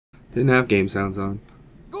Didn't have game sounds on.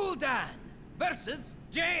 Gul'dan versus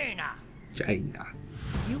Jaina. Jaina.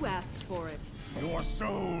 You asked for it. Your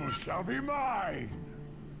soul shall be mine.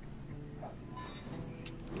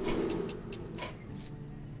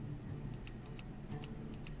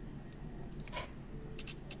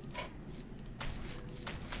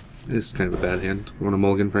 This is kind of a bad hand. You want a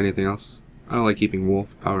mulligan for anything else? I don't like keeping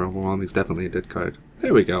Wolf. Power Overwhelming is definitely a dead card.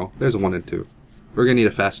 There we go. There's a 1 and 2. We're gonna need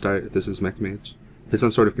a fast start if this is Mech Mage. If it's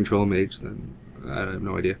some sort of control mage, then I have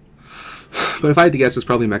no idea. But if I had to guess, it's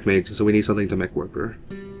probably Mech Mage, so we need something to Mech Warper.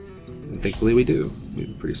 And thankfully we do. We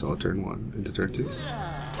have a pretty solid turn 1 into turn 2.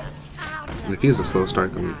 And if he has a slow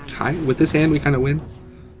start, then with this hand we kind of win.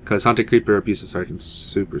 Because Haunted Creeper, Abusive Sergeant's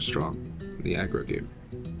super strong in the aggro game.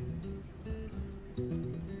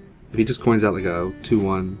 If he just coins out like a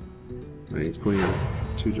 2-1, right, he's coining out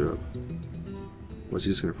 2-drop. Was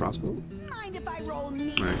he just going to Frostbolt?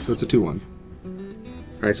 Alright, so it's a 2-1.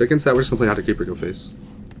 Alright, so against that, we're just going to play Haunted Creeper go face.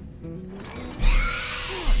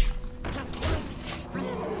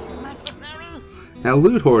 Now,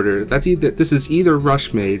 Loot Hoarder, this is either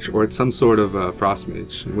Rush Mage or it's some sort of Frost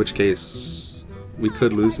Mage, in which case we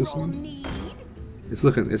could lose this one. It's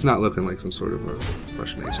not looking like some sort of a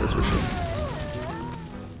Rush Mage, that's for sure.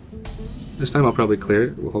 This time I'll probably clear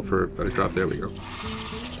it. We'll hope for a better drop. There we go.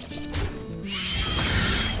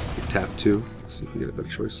 Tap 2. Let's see if we get a better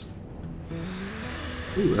choice.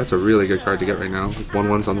 Ooh, that's a really good card to get right now with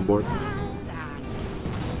 1/1s on the board.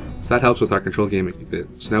 So that helps with our control gaming a bit.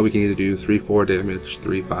 So now we can either do 3-4 damage,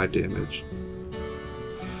 3-5 damage,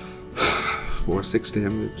 4-6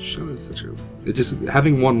 damage. Oh, that's true. It just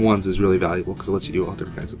having 1/1s is really valuable because it lets you do all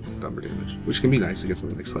different kinds of number damage, which can be nice against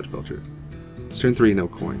something like Sludge Belcher. It's turn 3, no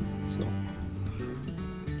coin. So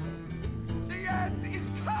The end is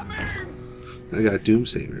coming. I got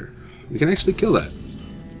Doomsayer. We can actually kill that.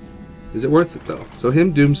 Is it worth it though? So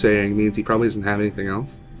him Doomsaying means he probably doesn't have anything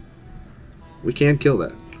else. We can kill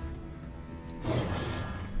that.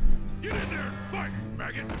 Get in there, fight,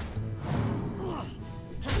 maggot.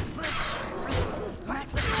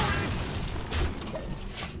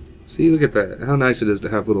 See, look at that. How nice it is to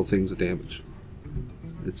have little things of damage.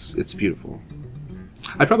 It's beautiful.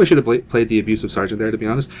 I probably should have played the Abusive Sergeant there, to be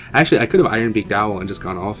honest. Actually, I could have Iron Beaked Owl and just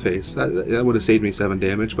gone all face. That would have saved me 7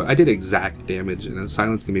 damage, but I did exact damage, and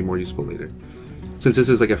Silence can be more useful later. Since this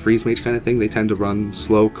is like a Freeze Mage kind of thing, they tend to run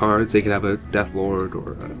slow cards. They could have a Death Lord,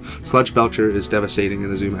 or a Sludge Belcher is devastating in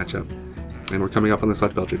the Zoo matchup. And we're coming up on the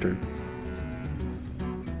Sludge Belcher turn.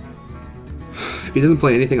 If he doesn't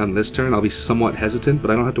play anything on this turn, I'll be somewhat hesitant,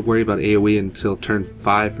 but I don't have to worry about AoE until turn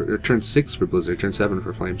 5 or turn 6 for Blizzard, turn 7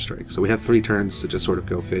 for Flame Strike. So we have 3 turns to just sort of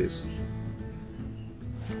go phase.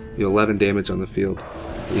 You have 11 damage on the field.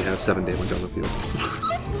 We have 7 damage on the field.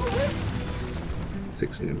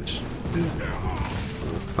 6 damage.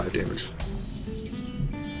 5 damage.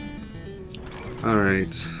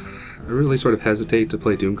 Alright. I really sort of hesitate to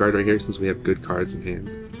play Doomguard right here since we have good cards in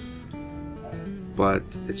hand. But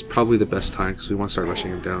it's probably the best time because we want to start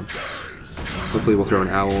rushing him down. Hopefully we'll throw an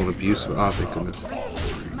Owl and Abuse. Oh, thank goodness.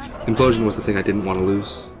 Implosion was the thing I didn't want to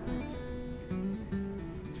lose.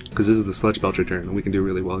 Because this is the Sludge Belcher turn, and we can do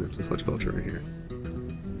really well against the Sludge Belcher right here.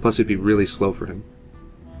 Plus it'd be really slow for him.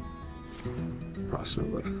 Frost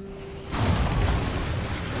Nova.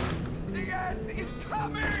 The end is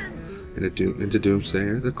coming. And into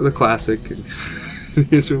Doomsayer, the classic.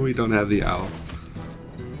 Here's where we don't have the Owl.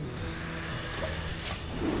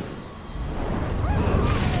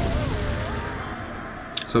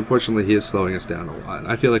 So unfortunately he is slowing us down a lot.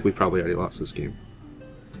 I feel like we probably already lost this game.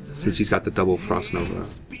 Since he's got the double Frost Nova.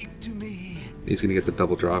 He's going to get the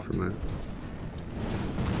double draw from that.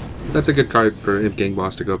 That's a good card for Imp Gang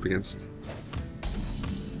Boss to go up against.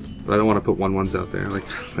 But I don't want to put 1/1s out there like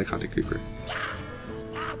Haunted Creeper.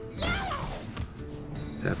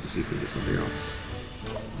 Let's tap and see if we can get something else.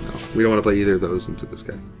 No, we don't want to play either of those into this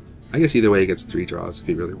guy. I guess either way he gets 3 draws if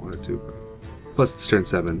he really wanted to. Plus it's turn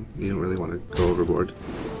 7, you don't really want to go overboard.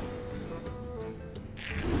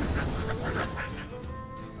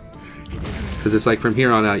 Because it's like from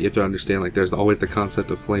here on out you have to understand like there's always the concept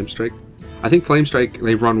of Flame Strike. I think Flame Strike,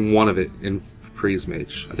 they run 1 of it in Freeze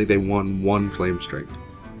Mage. I think they won 1 Flame Strike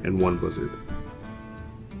and 1 Blizzard.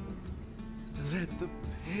 Let the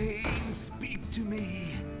pain speak to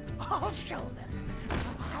me. I'll show them.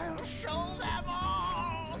 I'll show them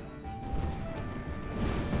all.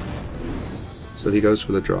 So he goes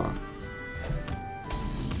for the draw.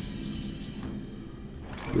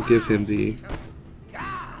 We'll give him the...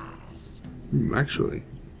 actually.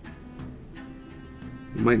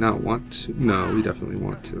 We might not want to. No, we definitely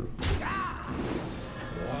want to.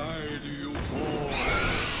 Why do you call?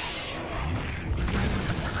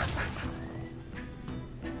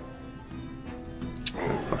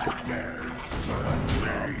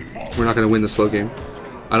 We're not going to win the slow game.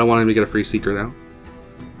 I don't want him to get a free Seeker now.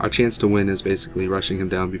 Our chance to win is basically rushing him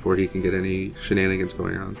down before he can get any shenanigans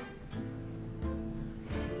going on.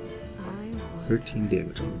 13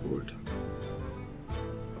 damage on the board.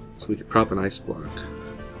 So we could prop an Ice Block.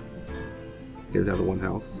 Get it down to 1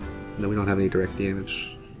 health. And then we don't have any direct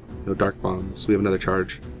damage. No Dark Bombs. We have another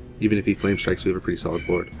charge. Even if he Flame Strikes, we have a pretty solid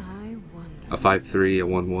board. A 5-3, a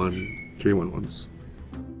 1-1, 3 1-1s.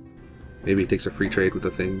 Maybe he takes a free trade with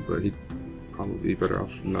the thing, but he'd probably be better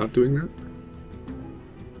off not doing that.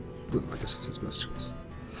 Well, I guess it's his best choice.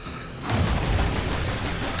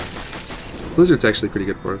 Blizzard's actually pretty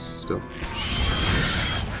good for us, still.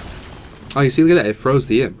 Oh, you see, look at that, it froze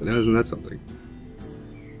the imp, and isn't that something?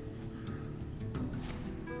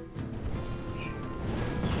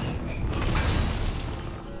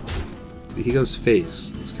 See, he goes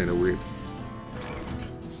face, it's kind of weird.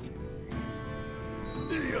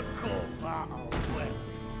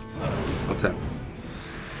 I'll tap.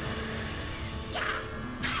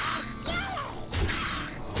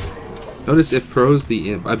 Notice it froze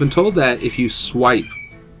the imp. I've been told that if you swipe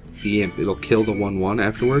the imp, it'll kill the 1-1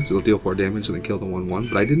 afterwards. It'll deal 4 damage and then kill the 1-1.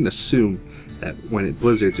 But I didn't assume that when it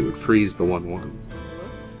blizzards, it would freeze the 1-1.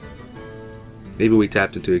 Maybe we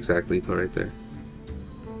tapped into exact lethal right there.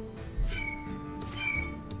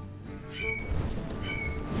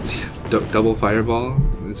 Double fireball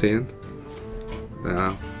in his hand?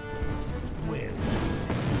 No.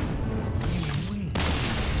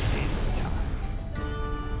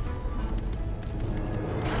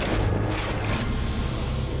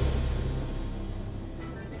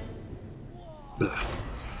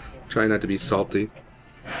 Try not to be salty.